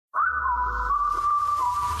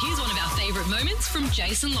Here's one of our favourite moments from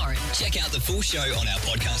Jason Lauren. Check out the full show on our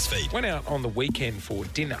podcast feed. Went out on the weekend for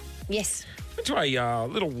dinner. Yes. Went to a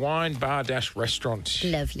little wine bar dash restaurant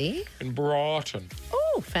Lovely. in Brighton.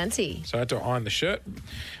 Oh, fancy. So I had to iron the shirt.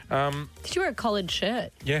 Did you wear a collared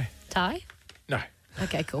shirt? Yeah. Tie? No.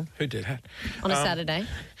 Okay, cool. Who did that? On a Saturday?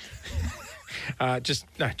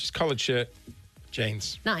 Just collared shirt,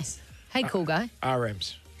 jeans, Nice. Hey, cool guy.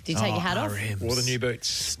 RMs. Did you take your hat off? RMs. Wore the new boots.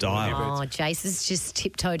 Style. Wore the new Oh, boots. Jace has just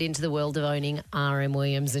tiptoed into the world of owning RM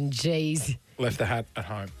Williams and G's. Left the hat at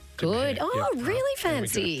home. Good. Didn't Oh, have it. really There we go.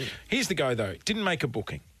 fancy. Here's the go, though. Didn't make a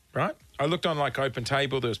booking, right? I looked on like Open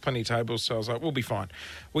Table. There was plenty of tables, so I was like, we'll be fine.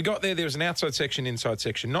 We got there. There was an outside section, inside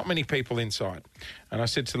section. Not many people inside. And I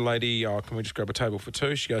said to the lady, can we just grab a table for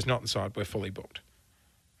two? She goes, not inside. We're fully booked.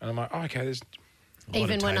 And I'm like, oh, okay, there's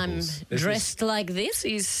Even when tables. I'm dressed like this,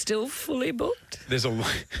 he's still fully booked. a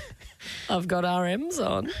lot. I've got RMs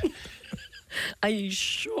on. Are you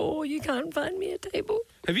sure you can't find me a table?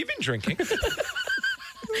 Have you been drinking?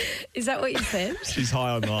 Is that what you said? She's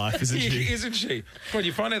high on life, isn't she? Isn't she? Well,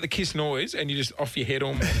 you find out the kiss noise and you just off your head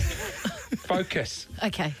almost. Focus.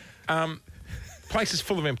 Okay. Place is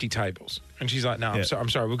full of empty tables. And she's like, no, Yeah. I'm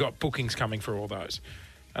sorry, we've got bookings coming for all those.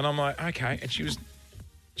 And I'm like, okay. And she was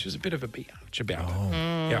a bit of a bitch about it.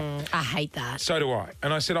 Yeah. I hate that. So do I.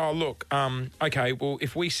 And I said, oh, look, okay, well,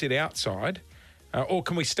 if we sit outside, or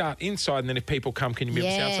can we start inside and then if people come, can you move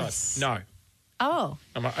us Yes. outside? No. Oh.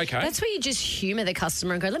 I'm like, okay. That's where you just humour the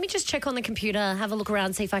customer and go, let me just check on the computer, have a look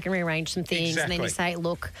around, see if I can rearrange some things. And then you Exactly. say,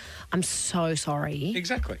 look, I'm so sorry.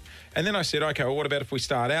 Exactly. And then I said, okay, well, what about if we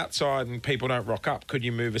start outside and people don't rock up? Could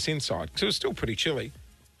you move us inside? Because it was still pretty chilly.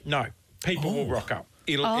 No. People will rock up.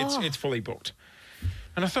 It's fully booked.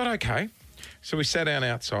 And I thought, okay. So we sat down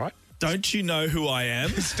outside. Don't you know who I am?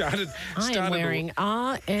 Started. I am wearing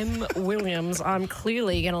RM Williams. I'm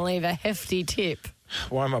clearly going to leave a hefty tip.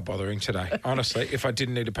 Why am I bothering today? Honestly, if I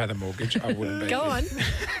didn't need to pay the mortgage, I wouldn't be. Go here.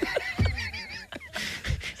 on.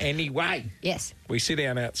 Anyway, Yes. we sit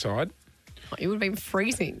down outside. You would have been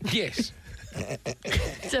freezing. Yes.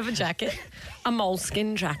 Let's have a jacket, a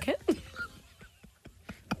moleskin jacket.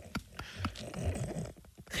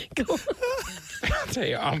 Go on. I'll tell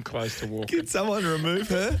you, I'm close to walking. Can someone remove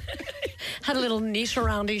her? Had a little knit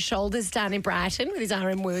around his shoulders down in Brighton with his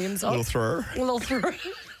RM Williams on. Little thrower. A little throw.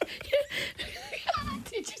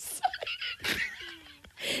 Did you say?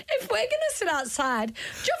 If we're going to sit outside, do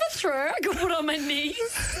you have a throw I can put on my knees?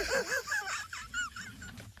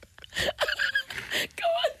 Go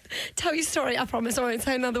on. Tell your story. I promise I won't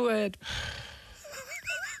say another word.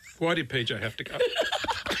 Why did PJ have to go?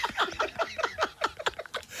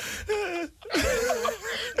 Go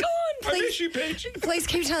on, I miss please. you, PJ. Please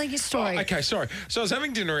keep telling your story. Okay, sorry. So I was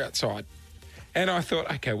having dinner outside and I thought,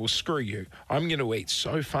 okay, well, screw you. I'm going to eat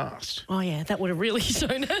so fast. Oh, yeah, that would have really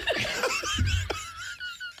shown it.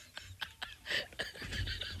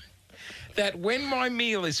 That when my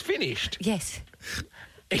meal is finished, Yes.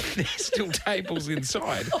 if there's still tables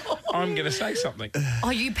inside, I'm going to say something.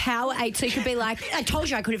 Oh, you power ate, so you could be like, I told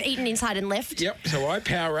you I could have eaten inside and left. Yep, so I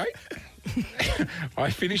power ate. I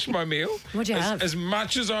finished my meal. What'd you have? As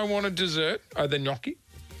much as I wanted dessert, the gnocchi.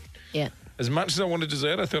 Yeah. As much as I wanted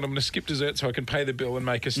dessert, I thought I'm going to skip dessert so I can pay the bill and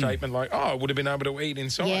make a statement like, I would have been able to eat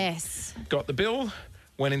inside. Yes. Got the bill,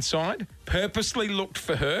 went inside, purposely looked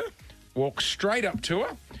for her, walked straight up to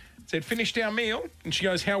her, said, finished our meal. And she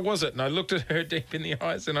goes, how was it? And I looked at her deep in the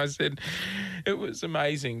eyes and I said, it was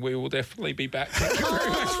amazing. We will definitely be back. Thank you very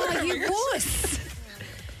much for Oh, having you us. wuss.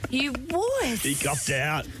 You wuss. He copped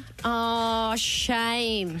out. Oh,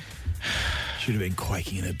 shame. Should have been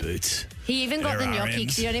quaking in her boots. He even got the There are gnocchi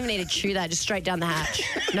because you don't even need to chew that, just straight down the hatch.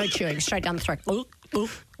 No chewing, straight down the throat. Ooh, ooh,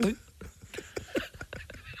 ooh.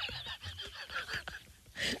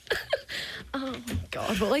 Oh,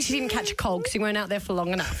 God. Well, at least you didn't catch a cold because you weren't out there for long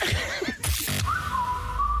enough.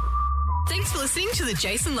 Thanks for listening to the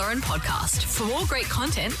Jason Lauren podcast. For more great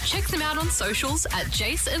content, check them out on socials at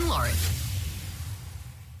Jason Lauren.